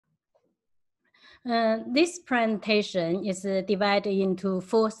This presentation is divided into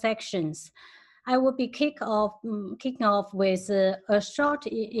 4 sections. I will be kicking off with a short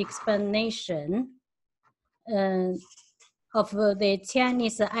explanation of the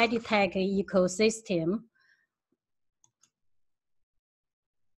Chinese EdTech ecosystem.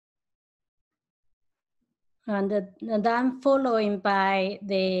 And then following by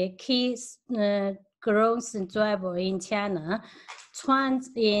the key growth driver in China,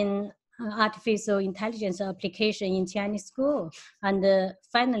 trends in artificial intelligence application in Chinese school, and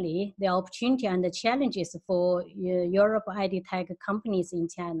finally, the opportunity and the challenges for Europe EdTech companies in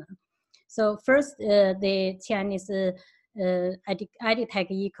China. So first, the Chinese EdTech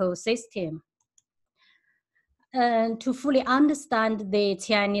ecosystem. To fully understand the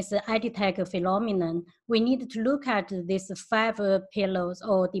Chinese EdTech phenomenon, we need to look at these 5 pillars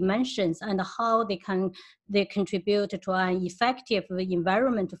or dimensions and how they contribute to an effective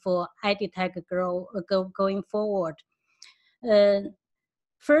environment for EdTech going forward.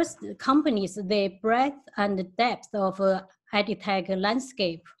 First, companies, the breadth and depth of EdTech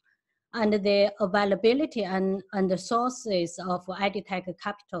landscape, and the availability and the sources of EdTech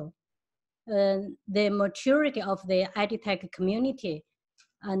capital. The maturity of the EdTech community,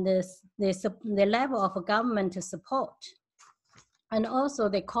 and the level of government support, and also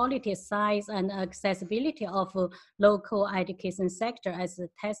the quality, size, and accessibility of local education sector as a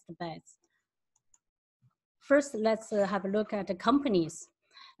test beds. First, let's have a look at the companies.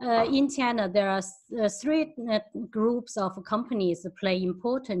 In China, there are 3 groups of companies play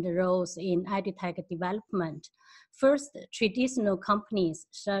important roles in EdTech development. First, traditional companies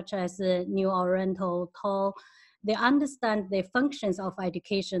such as New Oriental, TOL, they understand the functions of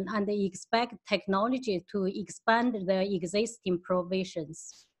education and they expect technology to expand their existing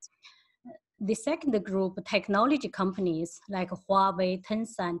provisions. The second group, technology companies like Huawei,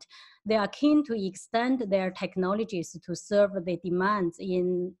 TenCent, they are keen to extend their technologies to serve the demands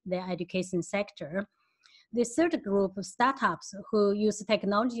in the education sector. The third group, startups who use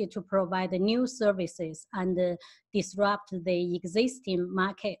technology to provide new services and disrupt the existing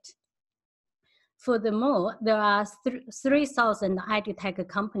market. Furthermore, there are 3,000 EdTech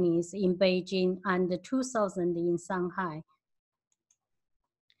companies in Beijing and 2,000 in Shanghai.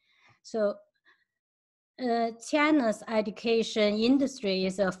 So China's education industry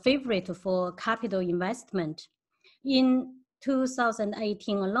is a favorite for capital investment. In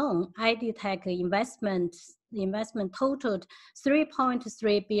 2018 alone, EdTech investment totaled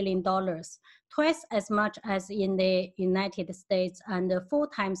 $3.3 billion, twice as much as in the United States and 4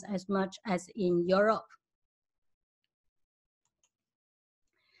 times as much as in Europe.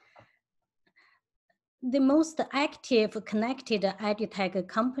 The most active connected EdTech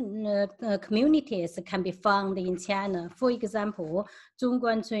communities can be found in China. For example,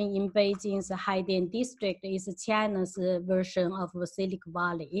 Zhongguancun in Beijing's Haidian district is China's version of Silicon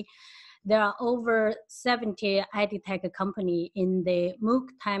Valley. There are over 70 EdTech companies in the MOOC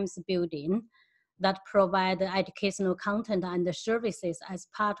Times building that provide educational content and services as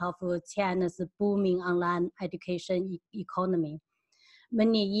part of China's booming online education economy.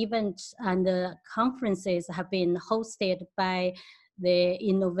 Many events and conferences have been hosted by the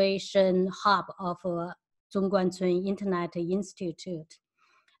Innovation Hub of Zhongguancun Internet Institute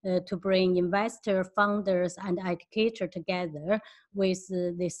to bring investor, founders, and educators together with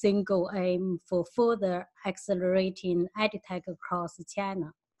the single aim for further accelerating EdTech across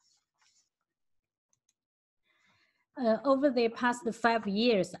China. Over the past 5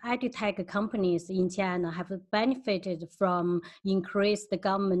 years, EdTech companies in China have benefited from increased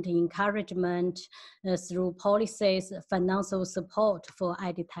government encouragement through policies, financial support for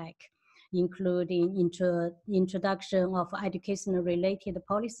EdTech, including introduction of education-related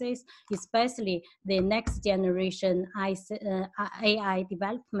policies, especially the next generation AI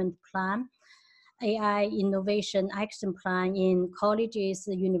development plan, AI Innovation Action Plan in colleges,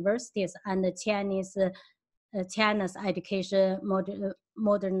 universities, and China's Education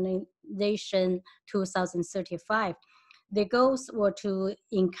Modernization 2035. The goals were to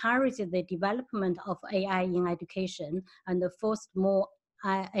encourage the development of AI in education and foster more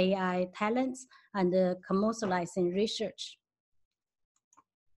AI talents and commercializing research.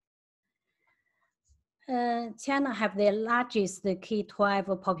 China have the largest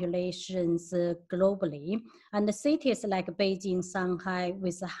K-12 populations globally, and the cities like Beijing, Shanghai,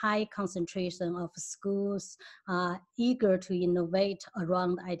 with a high concentration of schools, are eager to innovate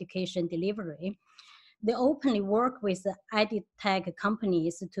around education delivery. They openly work with EdTech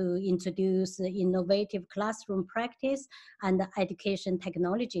companies to introduce innovative classroom practice and education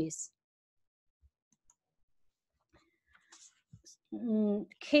technologies.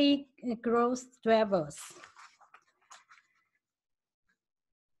 key growth drivers.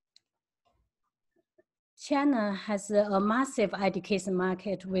 China has a massive education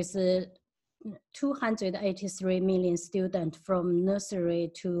market with 283 million students from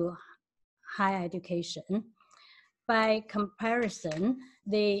nursery to higher education. By comparison,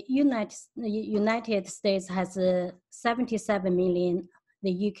 the United States has 77 million,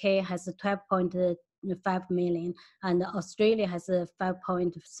 the UK has 12.5 million, and Australia has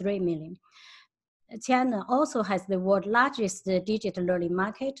 5.3 million. China also has the world's largest digital learning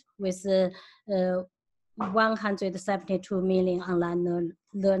market with 172 million online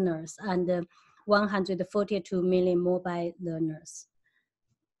learners and 142 million mobile learners.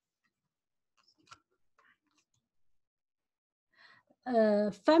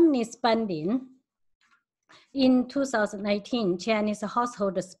 Family spending. In 2018, Chinese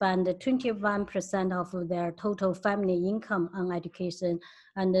households spent 21% of their total family income on education,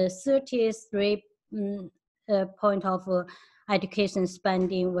 and 33 point of education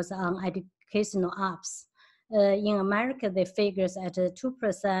spending was on educational apps. In America, the figures at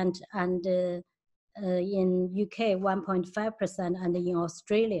 2%, and in UK 1.5%, and in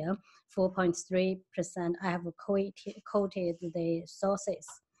Australia 4.3%. I have quoted the sources.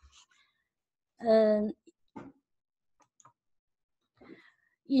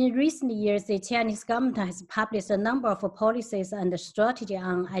 In recent years, the Chinese government has published a number of policies and strategy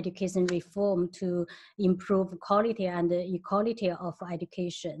on education reform to improve quality and equality of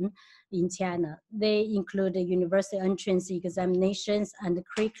education in China. They include university entrance examinations and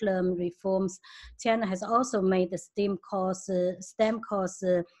curriculum reforms. China has also made the STEM course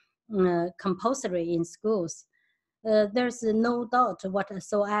compulsory in schools. There's no doubt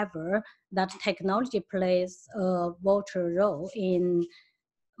whatsoever that technology plays a vital role in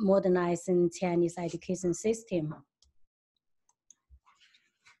modernizing Chinese education system.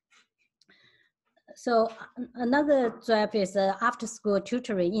 So another drive is after-school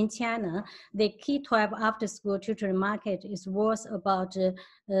tutoring in China. The K-12 after-school tutoring market is worth about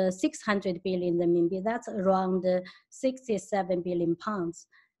 600 billion renminbi. That's around 67 billion pounds.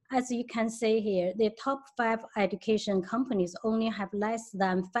 As you can see here, the top 5 education companies only have less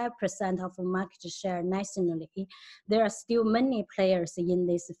than 5% of market share nationally. There are still many players in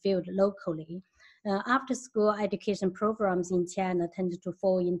this field locally. After-school education programs in China tend to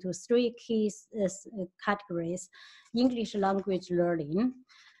fall into 3 key categories: English language learning,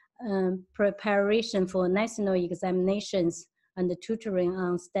 preparation for national examinations, and tutoring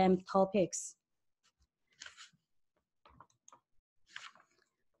on STEM topics.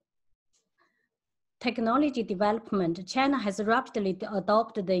 Technology development. China has rapidly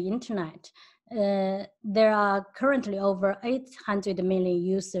adopted the internet. There are currently over 800 million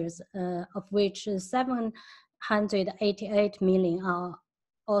users, of which 788 million are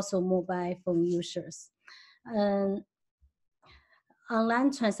also mobile phone users.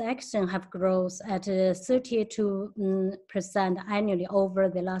 Online transactions have grown at 32% annually over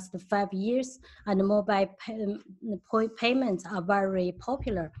the last 5 years, and mobile payments are very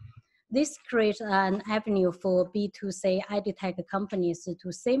popular. This creates an avenue for B2C EdTech companies to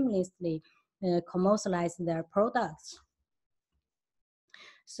seamlessly commercialize their products.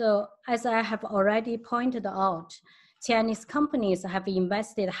 So as I have already pointed out, Chinese companies have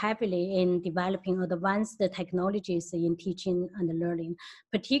invested heavily in developing advanced technologies in teaching and learning,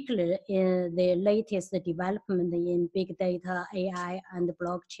 particularly in the latest development in big data, AI, and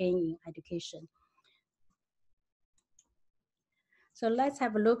blockchain in education. So let's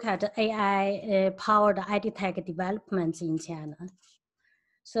have a look at AI-powered EdTech development in China.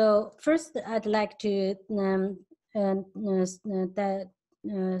 So first, I'd like to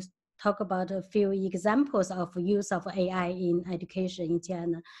talk about a few examples of use of AI in education in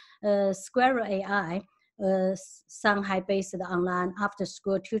China. Squirrel AI, a Shanghai-based online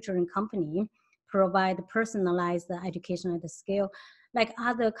after-school tutoring company, provide personalized education at scale. Like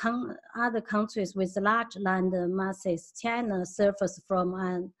other countries with large land masses, China suffers from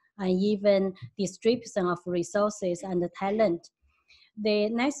an uneven distribution of resources and talent. The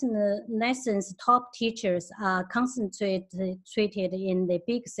nation's top teachers are concentrated in the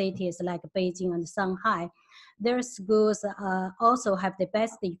big cities like Beijing and Shanghai. Their schools also have the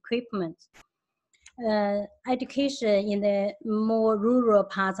best equipment. Education in the more rural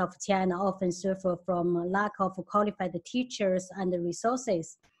parts of China often suffer from lack of qualified teachers and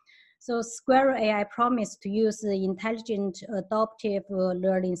resources. So Squirrel AI promised to use the intelligent adaptive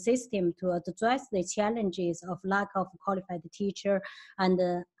learning system to address the challenges of lack of qualified teacher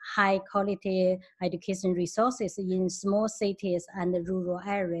and high quality education resources in small cities and rural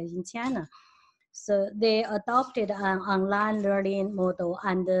areas in China. So they adopted an online learning model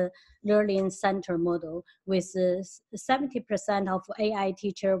and a learning center model with 70% of AI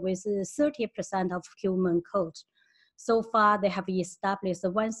teacher with 30% of human code. So far, they have established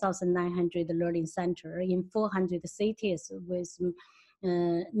 1,900 learning centers in 400 cities with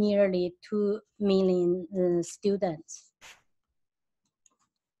nearly 2 million students.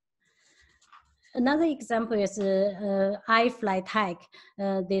 Another example is iFlyTech.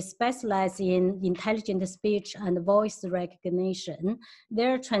 They specialize in intelligent speech and voice recognition.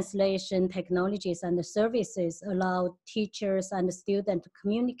 Their translation technologies and services allow teachers and students to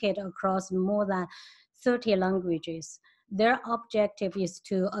communicate across more than 30 languages. Their objective is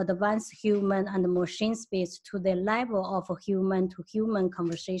to advance human and machine speech to the level of human-to-human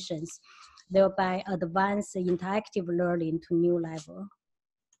conversations, thereby advance interactive learning to new level.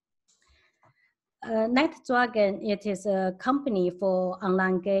 NetDragon, it is a company for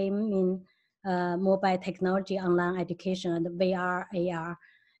online gaming, mobile technology, online education, and VR, AR.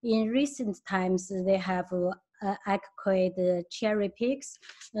 In recent times, they have acquired Cherry Picks,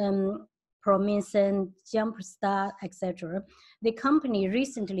 Prominent, Jumpstart, etc. The company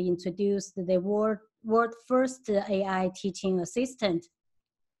recently introduced the world first AI teaching assistant.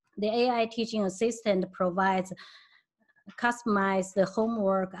 The AI teaching assistant provides customize the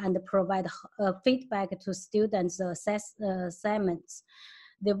homework and provide feedback to students' assignments.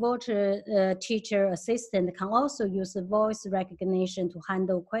 The virtual teacher assistant can also use voice recognition to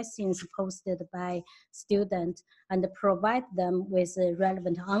handle questions posted by students and provide them with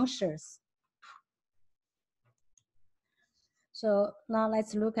relevant answers. So now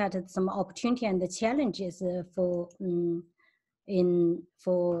let's look at some opportunity and the challenges for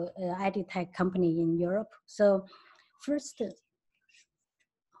EdTech company in Europe. So first,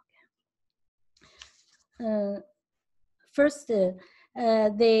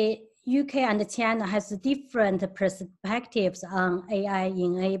 the UK and China has different perspectives on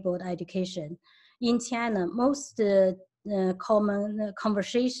AI-enabled education. In China, most common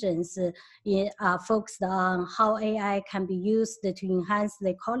conversations are focused on how AI can be used to enhance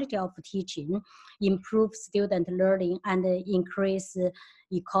the quality of teaching, improve student learning, and increase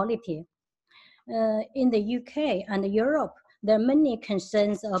equality. In the UK and Europe, there are many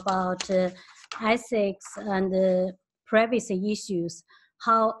concerns about ethics and privacy issues,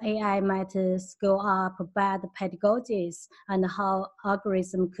 how AI might scale up bad pedagogies, and how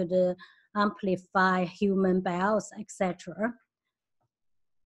algorithm could amplify human bias, etc.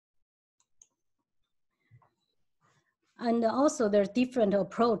 And also there's different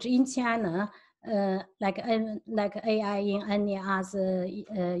approach in China, like AI in any other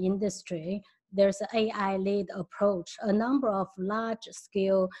industry. There's an AI-led approach. A number of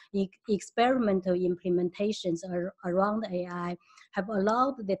large-scale experimental implementations around AI have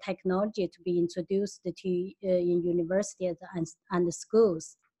allowed the technology to be introduced to in universities and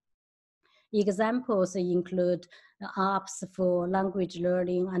schools. Examples include apps for language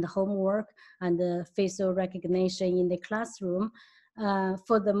learning and homework and facial recognition in the classroom.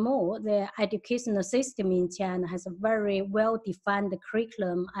 Furthermore, the educational system in China has a very well-defined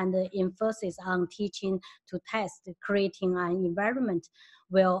curriculum and emphasis on teaching to test, creating an environment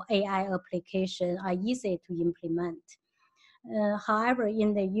where AI applications are easy to implement. However,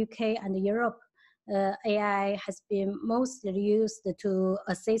 in the UK and Europe, AI has been mostly used to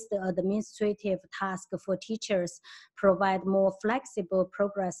assist the administrative tasks for teachers, provide more flexible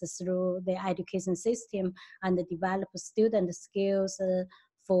progress through the education system, and develop student skills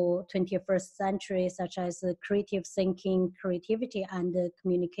for 21st century, such as creative thinking, creativity, and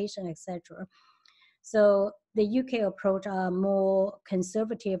communication, etc. So the UK approach are more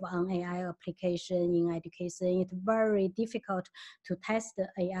conservative on AI application in education. It's very difficult to test the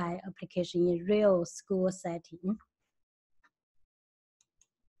AI application in real school setting.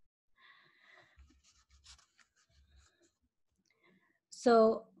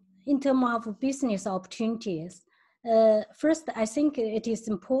 So in terms of business opportunities, first, I think it is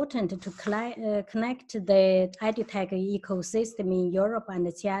important to connect the EdTech ecosystem in Europe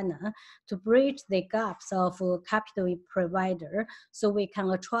and China to bridge the gaps of capital provider so we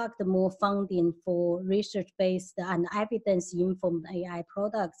can attract more funding for research-based and evidence-informed AI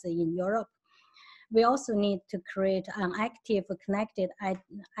products in Europe. We also need to create an active, connected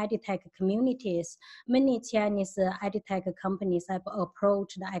EdTech communities. Many Chinese EdTech companies have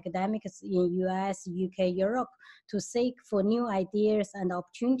approached academics in US, UK, Europe to seek for new ideas and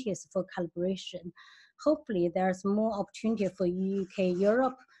opportunities for collaboration. Hopefully, there's more opportunity for UK,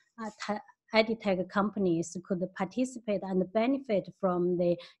 Europe EdTech companies could participate and benefit from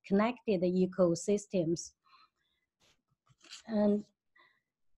the connected ecosystems. And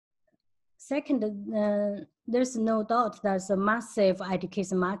Second, there's no doubt there's a massive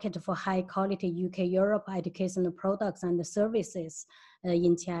education market for high quality UK-Europe educational products and services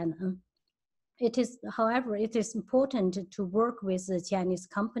in China. However, it is important to work with the Chinese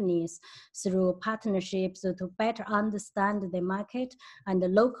companies through partnerships to better understand the market and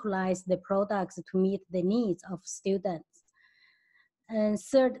localize the products to meet the needs of students. And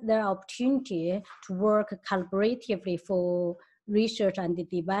third, there are opportunity to work collaboratively for research and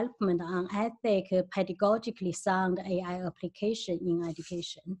development on ethic, pedagogically sound AI application in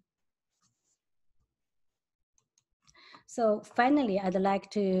education. So finally, I'd like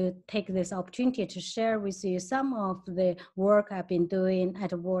to take this opportunity to share with you some of the work I've been doing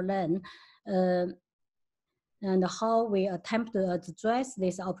at WarLearn and how we attempt to address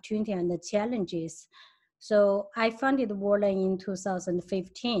this opportunity and the challenges. So I founded WarLearn in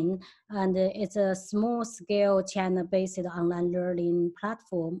 2015, and it's a small-scale China-based online learning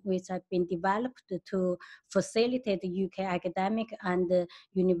platform which has been developed to facilitate UK academic and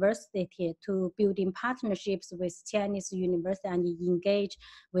university to build in partnerships with Chinese university and engage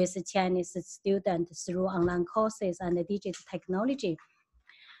with Chinese students through online courses and digital technology.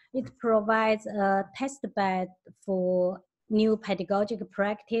 It provides a testbed for new pedagogical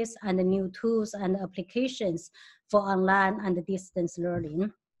practice and new tools and applications for online and distance learning.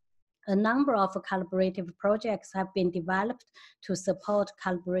 A number of collaborative projects have been developed to support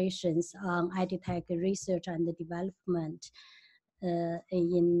collaborations on EdTech research and development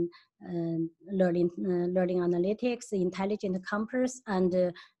in learning analytics, intelligent computers,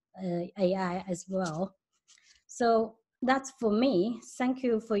 and AI as well. So that's for me. Thank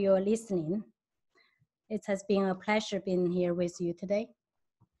you for your listening. It has been a pleasure being here with you today.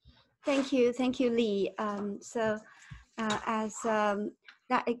 Thank you, Lee. That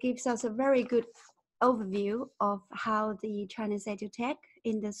it gives us a very good overview of how the Chinese EdTech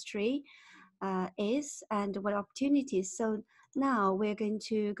industry is and what opportunities. So now we're going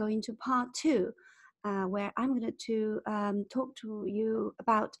to go into part two, where I'm going to talk to you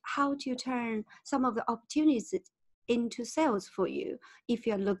about how to turn some of the opportunities into sales for you if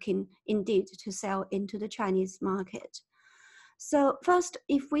you're looking indeed to sell into the Chinese market. So first,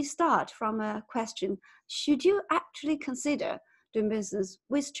 if we start from a question, should you actually consider doing business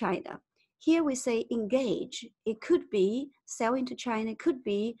with China? Here we say engage. It could be sell into China, it could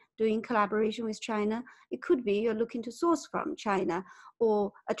be doing collaboration with China, it could be you're looking to source from China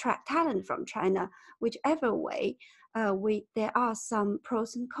or attract talent from China. Whichever way, there are some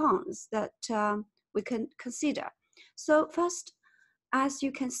pros and cons that we can consider. So first, as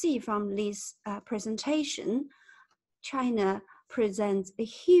you can see from Lee's presentation, China presents a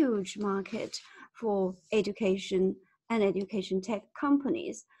huge market for education and education tech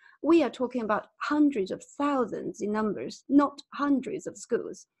companies. We are talking about hundreds of thousands in numbers, not hundreds of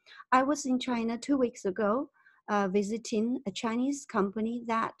schools. I was in China 2 weeks ago, visiting a Chinese company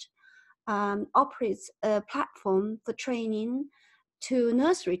that operates a platform for training to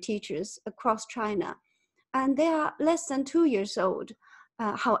nursery teachers across China. And they are less than 2 years old.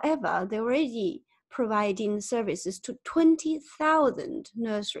 However, they're already providing services to 20,000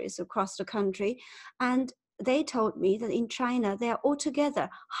 nurseries across the country. And they told me that in China, there are altogether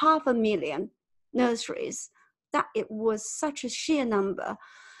 500,000 nurseries. That it was such a sheer number.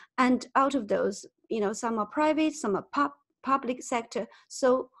 And out of those, some are private, some are public sector.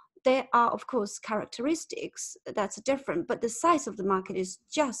 So there are, of course, characteristics that's different, but the size of the market is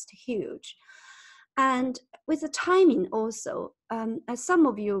just huge. And with the timing also, as some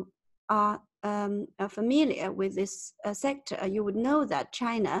of you are familiar with this sector, you would know that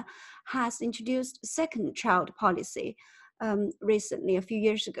China has introduced second child policy recently, a few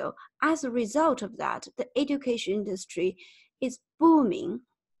years ago. As a result of that, the education industry is booming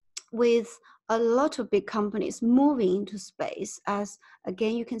with a lot of big companies moving into space. As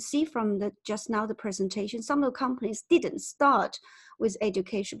again, you can see from just now the presentation, some of the companies didn't start with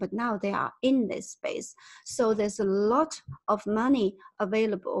education, but now they are in this space. So there's a lot of money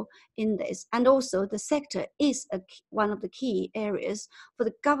available in this. And also the sector is one of the key areas for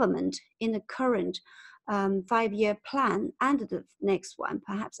the government in the current 5-year plan and the next one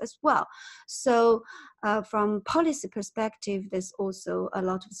perhaps as well. So from policy perspective, there's also a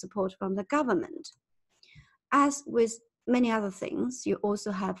lot of support from the government. As with many other things, you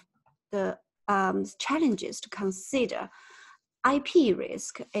also have the challenges to consider. IP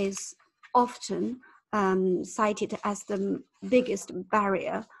risk is often cited as the biggest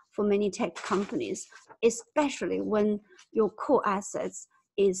barrier for many tech companies, especially when your core assets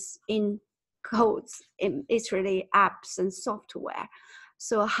is in codes, it's really apps and software.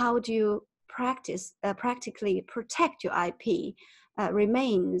 So how do you practically protect your IP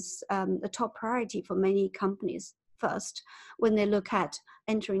remains a top priority for many companies first when they look at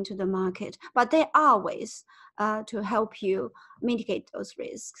entering into the market. But there are ways to help you mitigate those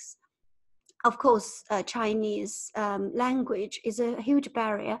risks. Of course, Chinese language is a huge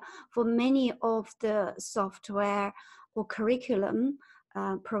barrier for many of the software or curriculum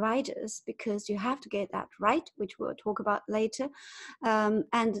providers, because you have to get that right, which we'll talk about later.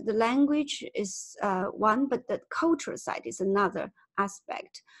 And the language is one, but the cultural side is another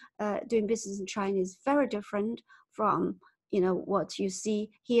aspect. Doing business in China is very different from what you see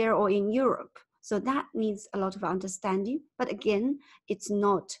here or in Europe. So that needs a lot of understanding. But again, it's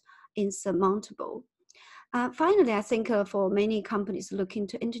not insurmountable. Finally, I think for many companies looking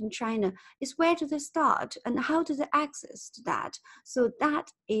to enter China is where do they start and how do they access to that? So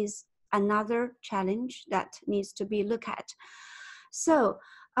that is another challenge that needs to be looked at. So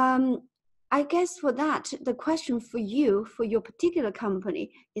I guess for that, the question for you, for your particular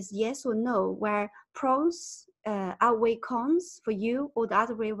company is yes or no, where pros outweigh cons for you or the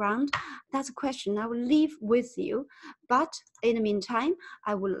other way around. That's a question I will leave with you. But in the meantime,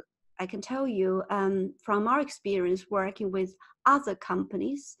 I can tell you from our experience working with other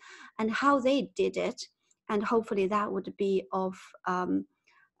companies and how they did it, and hopefully that would be of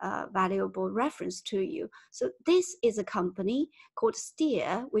valuable reference to you. So this is a company called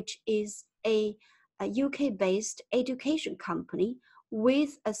Steer, which is a UK-based education company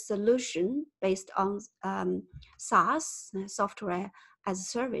with a solution based on SaaS, software as a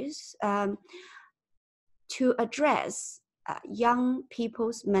service, to address young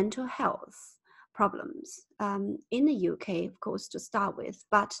people's mental health problems in the UK, of course, to start with,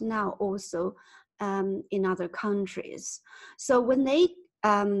 but now also in other countries. So when they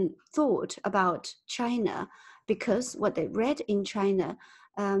thought about China, because what they read in China,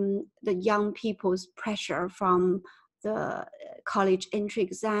 the young people's pressure from the college entry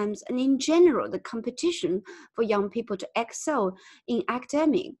exams, and in general, the competition for young people to excel in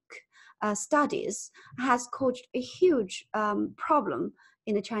academic studies has caused a huge problem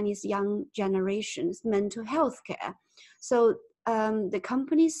in the Chinese young generation's mental health care. So the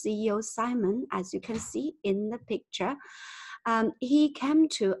company's CEO, Simon, as you can see in the picture, he came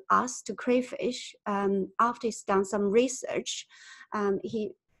to us, to Crayfish, after he's done some research.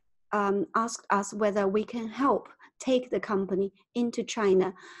 He asked us whether we can help take the company into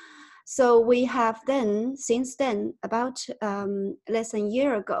China. So we have then, since then, about less than a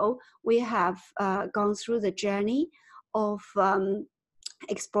year ago, we have gone through the journey of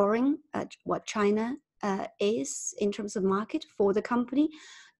exploring what China is in terms of market for the company,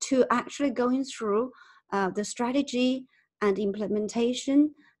 to actually going through the strategy and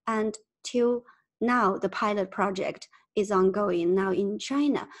implementation, and till now the pilot project is ongoing now in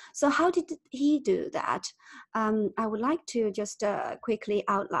China. So how did he do that? I would like to just quickly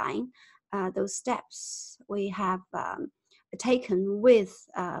outline those steps we have taken with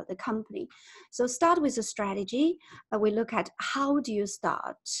the company. So start with the strategy. We look at how do you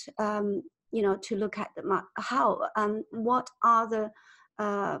start, to look at what are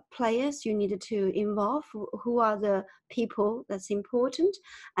the players you needed to involve, who are the people that's important,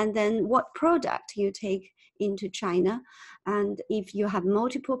 and then what product you take into China, and if you have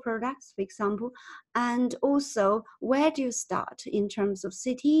multiple products, for example, and also where do you start in terms of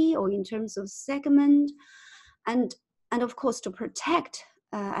city or in terms of segment, and of course to protect,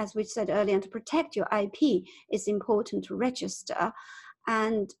 as we said earlier, to protect your IP, it's important to register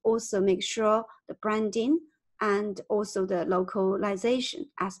and also make sure the branding and also the localization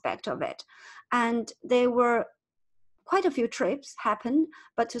aspect of it. And there were quite a few trips happened,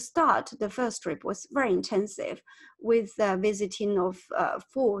 but to start, the first trip was very intensive, with visiting of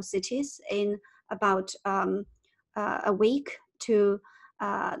 4 cities in about a week to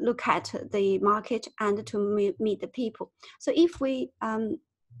look at the market and to meet the people. So if we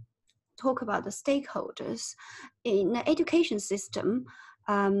talk about the stakeholders in the education system,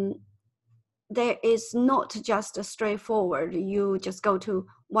 there is not just a straightforward, you just go to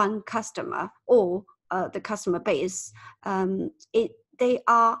one customer or the customer base. They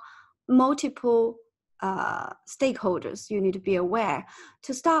are multiple stakeholders you need to be aware.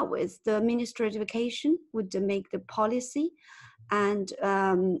 To start with, the Ministry of Education would make the policy, and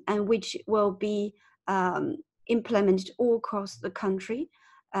which will be implemented all across the country.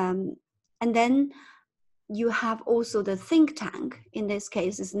 And then you have also the think tank, in this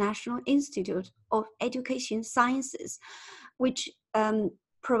case is National Institute of Education Sciences, which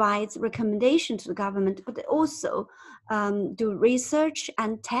provides recommendation to the government, but they also do research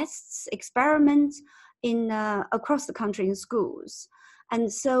and tests, experiments in across the country in schools.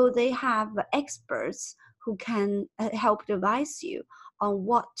 And so they have experts who can help advise you on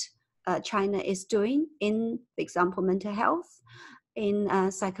what China is doing in, for example, mental health,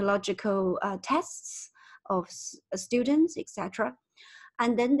 in psychological tests of students, etc.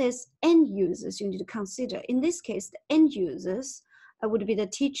 And then there's end users you need to consider. In this case, the end users would be the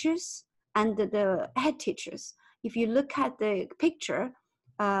teachers and the head teachers. If you look at the picture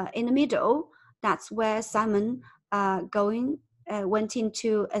in the middle, that's where Simon went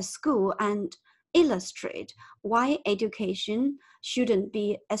into a school and illustrate why education shouldn't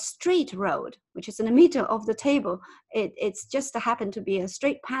be a straight road, which is in the middle of the table. It's just happened to be a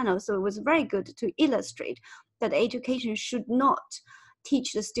straight panel, so it was very good to illustrate that education should not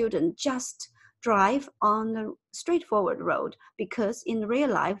teach the student just drive on a straightforward road, because in real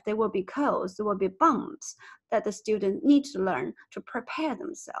life there will be curves, there will be bumps that the student needs to learn to prepare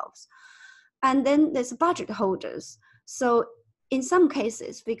themselves. And then there's budget holders. So in some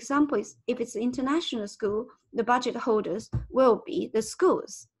cases, for example, if it's an international school, the budget holders will be the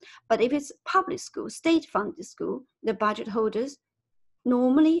schools. But if it's public school, state-funded school, the budget holders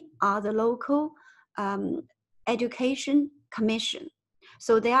normally are the local education commission.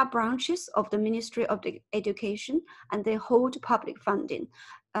 So they are branches of the Ministry of Education, and they hold public funding.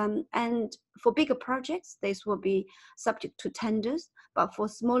 And for bigger projects, this will be subject to tenders. But for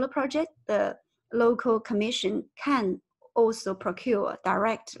smaller projects, the local commission can also procure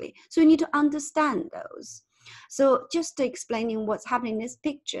directly. So you need to understand those. So just explaining what's happening in these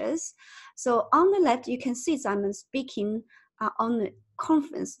pictures. So on the left, you can see Simon speaking on the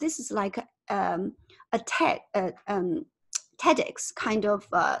conference. This is like a TEDx kind of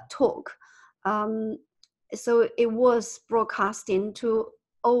talk. So it was broadcasting to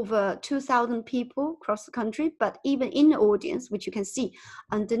over 2,000 people across the country, but even in the audience, which you can see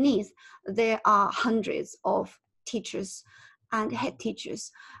underneath, there are hundreds of teachers and head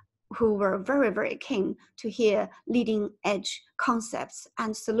teachers who were very, very keen to hear leading edge concepts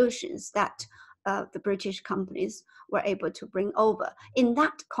and solutions that the British companies were able to bring over. In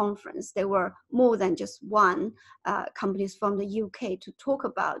that conference, there were more than just one companies from the UK to talk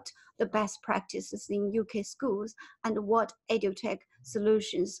about the best practices in UK schools and what EdTech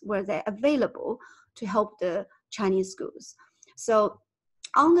solutions were there available to help the Chinese schools. So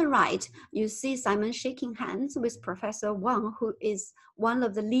on the right, you see Simon shaking hands with Professor Wang, who is one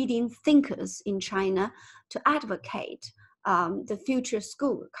of the leading thinkers in China to advocate the future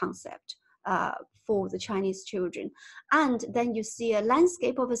school concept for the Chinese children. And then you see a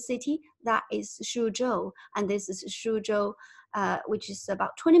landscape of a city that is Suzhou, and this is Suzhou, which is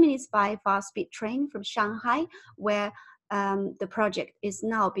about 20 minutes by fast-speed train from Shanghai, where the project is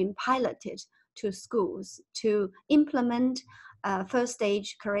now being piloted to schools to implement first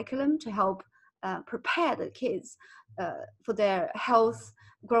stage curriculum to help prepare the kids for their health,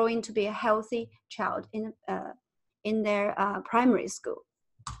 growing to be a healthy child in their primary school.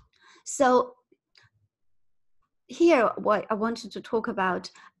 So here, what I wanted to talk about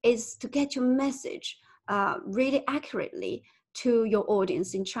is to get your message really accurately to your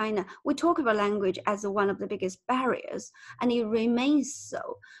audience in China. We talk about language as one of the biggest barriers, and it remains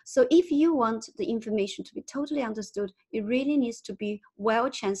so. So if you want the information to be totally understood, it really needs to be well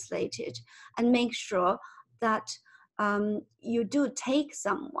translated, and make sure that you do take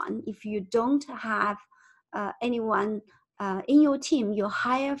someone. If you don't have anyone in your team, you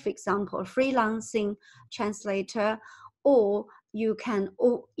hire, for example, a freelancing translator, or you can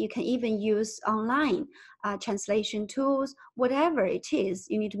even use online translation tools. Whatever it is,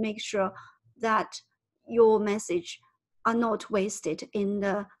 you need to make sure that your message are not wasted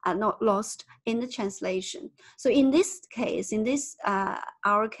are not lost in the translation. So in this case,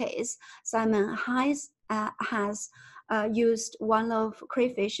 our case, Simon has used one of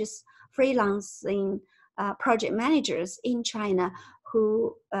Crayfish's freelancing project managers in China,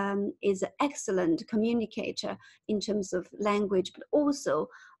 who is an excellent communicator in terms of language, but also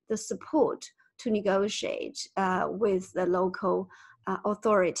the support to negotiate with the local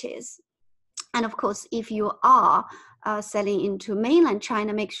authorities. And of course, if you are selling into mainland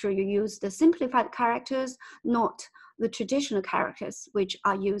China, make sure you use the simplified characters, not the traditional characters, which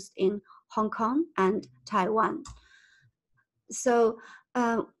are used in Hong Kong and Taiwan. So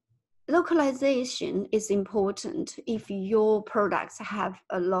localization is important if your products have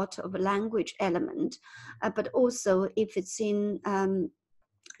a lot of language element, but also if it's in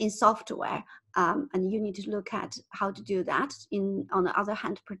software, and you need to look at how to do that. On the other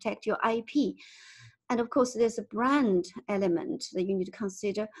hand, protect your IP. And of course, there's a brand element that you need to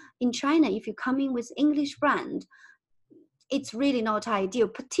consider. In China, if you come in with English brand, it's really not ideal,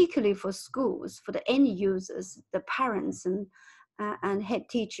 particularly for schools, for the end users, the parents and and head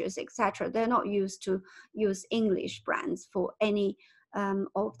teachers, etc. They're not used to use English brands for any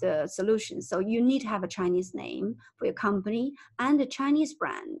of the solutions. So you need to have a Chinese name for your company and a Chinese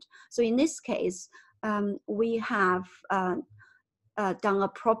brand. So in this case, we have done a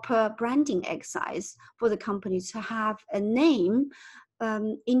proper branding exercise for the company to have a name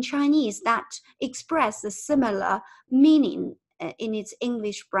in Chinese that express a similar meaning in its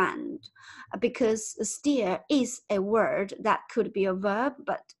English brand, because steer is a word that could be a verb,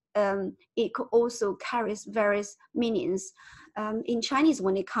 but it could also carries various meanings in Chinese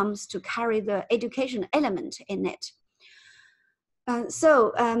when it comes to carry the education element in it.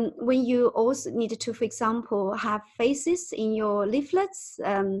 So when you also need to, for example, have faces in your leaflets,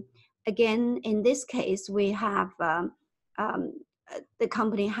 again, in this case, we have the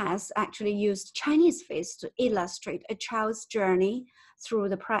company has actually used Chinese face to illustrate a child's journey through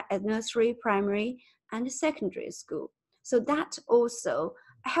the nursery, primary, and secondary school. So that also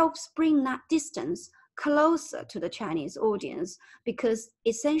helps bring that distance closer to the Chinese audience, because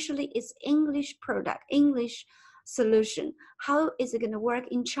essentially it's English product, English solution. How is it going to work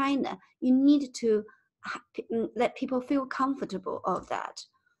in China? You need to let people feel comfortable of that.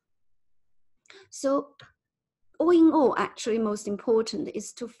 So all in all, actually most important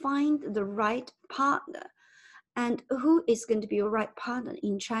is to find the right partner. And who is going to be your right partner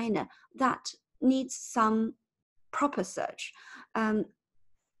in China? That needs some proper search.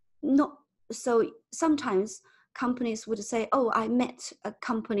 Not so sometimes companies would say, oh, I met a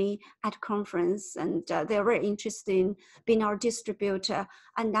company at conference and they're very interested in being our distributor,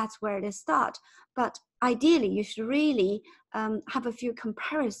 and that's where they start. But ideally, you should really have a few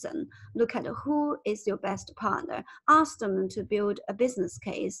comparison, look at who is your best partner, ask them to build a business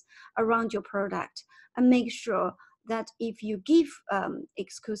case around your product, and make sure that if you give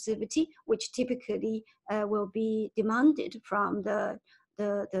exclusivity, which typically will be demanded from the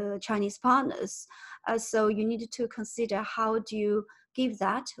Chinese partners. So you need to consider how do you give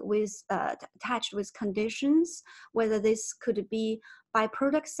that with attached with conditions, whether this could be by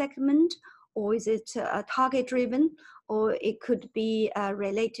product segment, or is it target driven, or it could be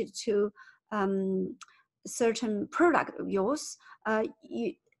related to certain product of yours.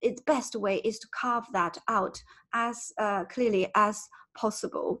 Its best way is to carve that out as clearly as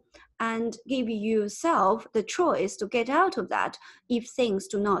possible and give yourself the choice to get out of that if things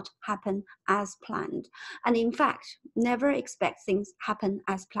do not happen as planned. And in fact, never expect things happen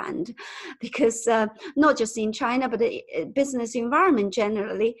as planned, because not just in China, but the business environment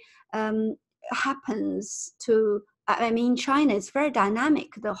generally happens to, I mean, China is very dynamic,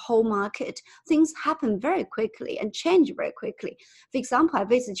 the whole market. Things happen very quickly and change very quickly. For example, I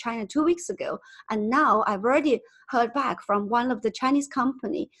visited China 2 weeks ago, and now I've already heard back from one of the Chinese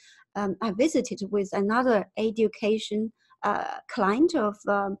company. I visited with another education client of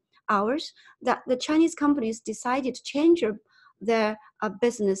ours, that the Chinese companies decided to change their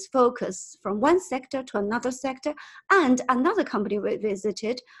business focus from one sector to another sector, and another company we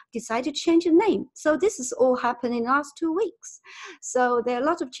visited decided to change the name. So this is all happened in the last 2 weeks. So there are a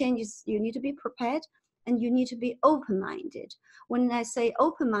lot of changes. You need to be prepared, and you need to be open-minded. When I say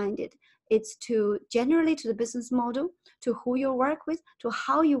open-minded, it's to generally to the business model, to who you work with, to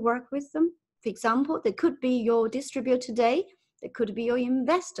how you work with them. For example, they could be your distributor today, they could be your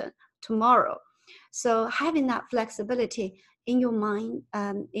investor tomorrow. So having that flexibility in your mind,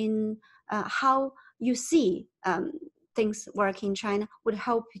 in how you see things work in China would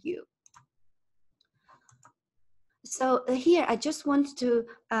help you. So here I just want to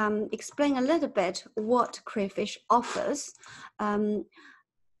explain a little bit what Crayfish offers.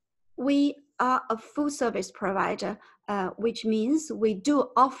 We are a full service provider, which means we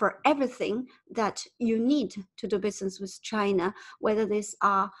do offer everything that you need to do business with China, whether these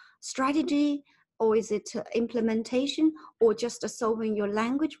are strategy, or is it implementation, or just solving your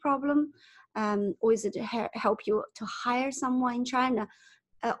language problem, or is it help you to hire someone in China?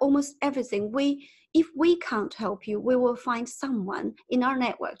 Almost everything. If we can't help you, we will find someone in our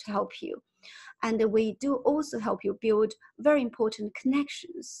network to help you. And we do also help you build very important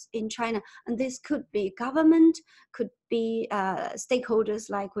connections in China. And this could be government, could be stakeholders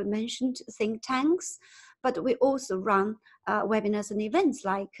like we mentioned, think tanks, but we also run webinars and events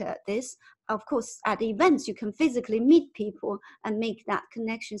like this. Of course, at events, you can physically meet people and make that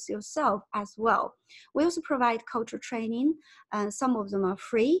connections yourself as well. We also provide cultural training. Some of them are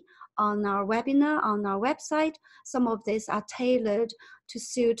free on our webinar, on our website. Some of these are tailored to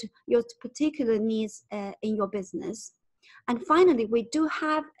suit your particular needs in your business. And finally, we do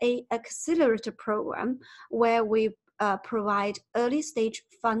have an accelerator program where we provide early stage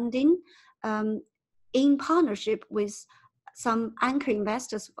funding in partnership with some anchor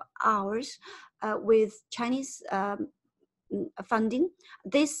investors of ours with Chinese funding.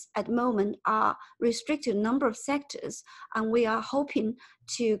 This at the moment are restricted number of sectors, and we are hoping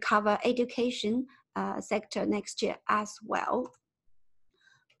to cover education sector next year as well.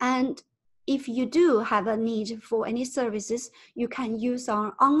 And if you do have a need for any services, you can use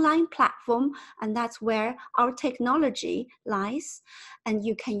our online platform, and that's where our technology lies. And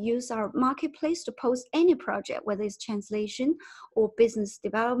you can use our marketplace to post any project, whether it's translation or business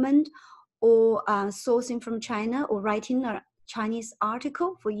development or sourcing from China or writing a Chinese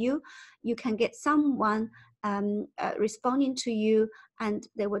article for you. You can get someone responding to you, and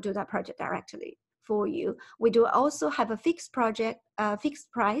they will do that project directly for you. We do also have a fixed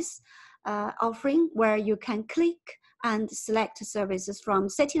price offering where you can click and select services, from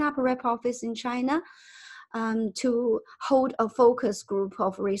setting up a rep office in China to hold a focus group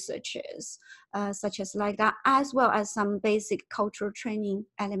of researchers, such as like that, as well as some basic cultural training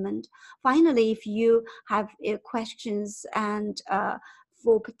element. Finally, if you have questions and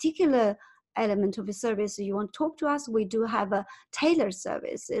for particular element of the service you want to talk to us, we do have a tailored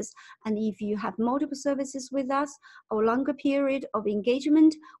services. And if you have multiple services with us or longer period of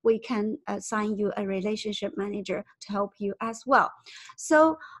engagement, we can assign you a relationship manager to help you as well.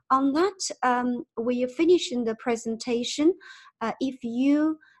 So on that, we are finishing the presentation. If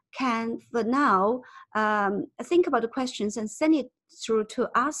you can, for now, think about the questions and send it through to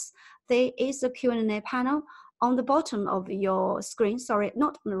us. There is a Q&A panel on the bottom of your screen, sorry,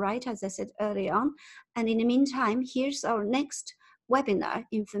 not on the right, as I said earlier on. And in the meantime, here's our next webinar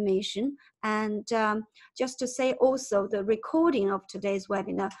information. And just to say also, the recording of today's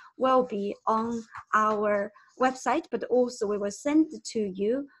webinar will be on our website, but also we will send it to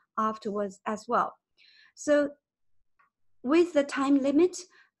you afterwards as well. So with the time limit,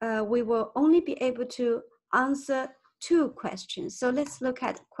 we will only be able to answer 2 questions. So let's look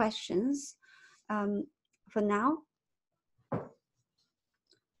at questions for now.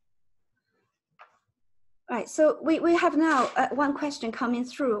 Right, so we have now one question coming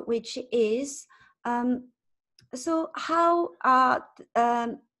through, which is, so how are,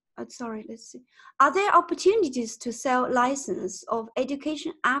 sorry, let's see. Are there opportunities to sell license of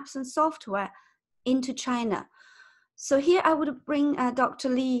education apps and software into China? So here I would bring Dr.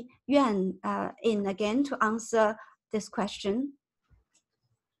 Li Yuan in again to answer this question.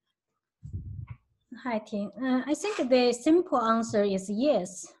 Hi, Ting. I think the simple answer is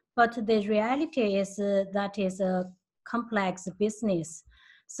yes, but the reality is that is a complex business.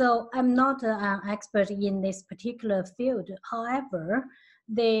 So I'm not an expert in this particular field. However,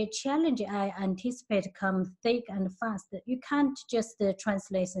 the challenge I anticipate comes thick and fast. You can't just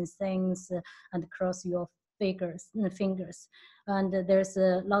translate things and cross your fingers. And there's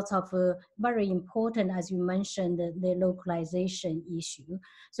lots of very important, as you mentioned, the localization issue.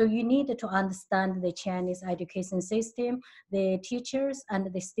 So you need to understand the Chinese education system, the teachers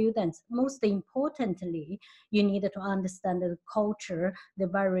and the students. Most importantly, you need to understand the culture, the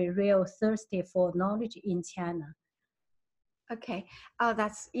very real thirsty for knowledge in China. Okay,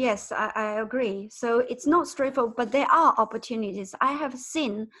 that's, yes, I agree. So it's not straightforward, but there are opportunities. I have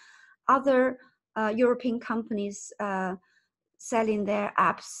seen other European companies selling their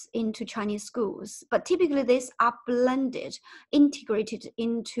apps into Chinese schools, but typically these are blended, integrated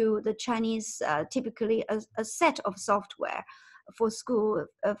into the Chinese, typically a set of software for school.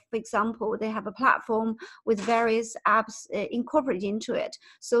 For example, they have a platform with various apps incorporated into it.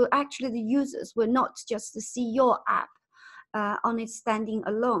 So actually the users will not just see your app on its standing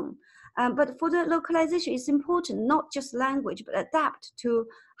alone. But for the localization, it's important not just language, but adapt to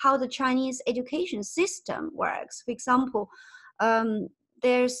how the Chinese education system works. For example,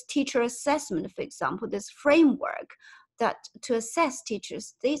 there's teacher assessment, for example, this framework that to assess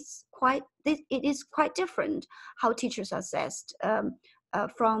teachers, it is quite different how teachers are assessed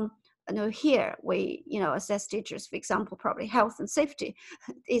from, here we, assess teachers, for example, probably health and safety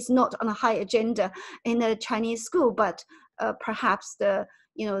is not on a high agenda in a Chinese school, but perhaps the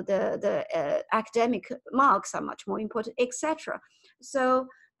academic marks are much more important, etc. So,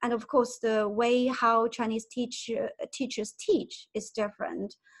 and of course, the way how Chinese teachers teach is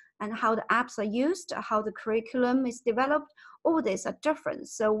different, and how the apps are used, how the curriculum is developed, all these are different.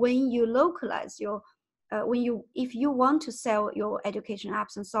 So when you localize your, if you want to sell your education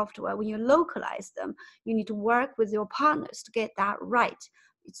apps and software, when you localize them, you need to work with your partners to get that right.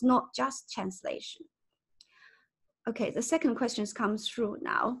 It's not just translation. Okay, the second question comes through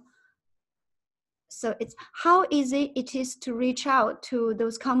now. So it's how easy it is to reach out to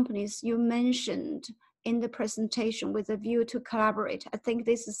those companies you mentioned in the presentation with a view to collaborate. I think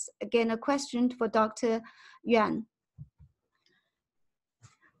this is, again, a question for Dr. Yuan.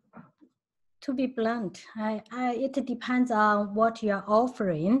 To be blunt, it depends on what you're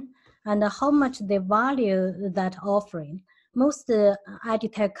offering and how much they value that offering. Most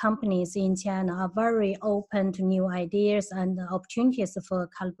EdTech companies in China are very open to new ideas and opportunities for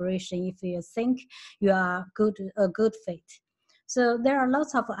collaboration if you think you are a good fit. So there are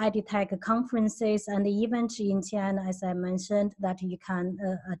lots of EdTech conferences and events in China, as I mentioned, that you can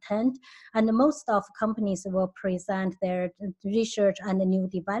attend. And most of companies will present their research and new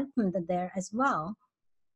development there as well.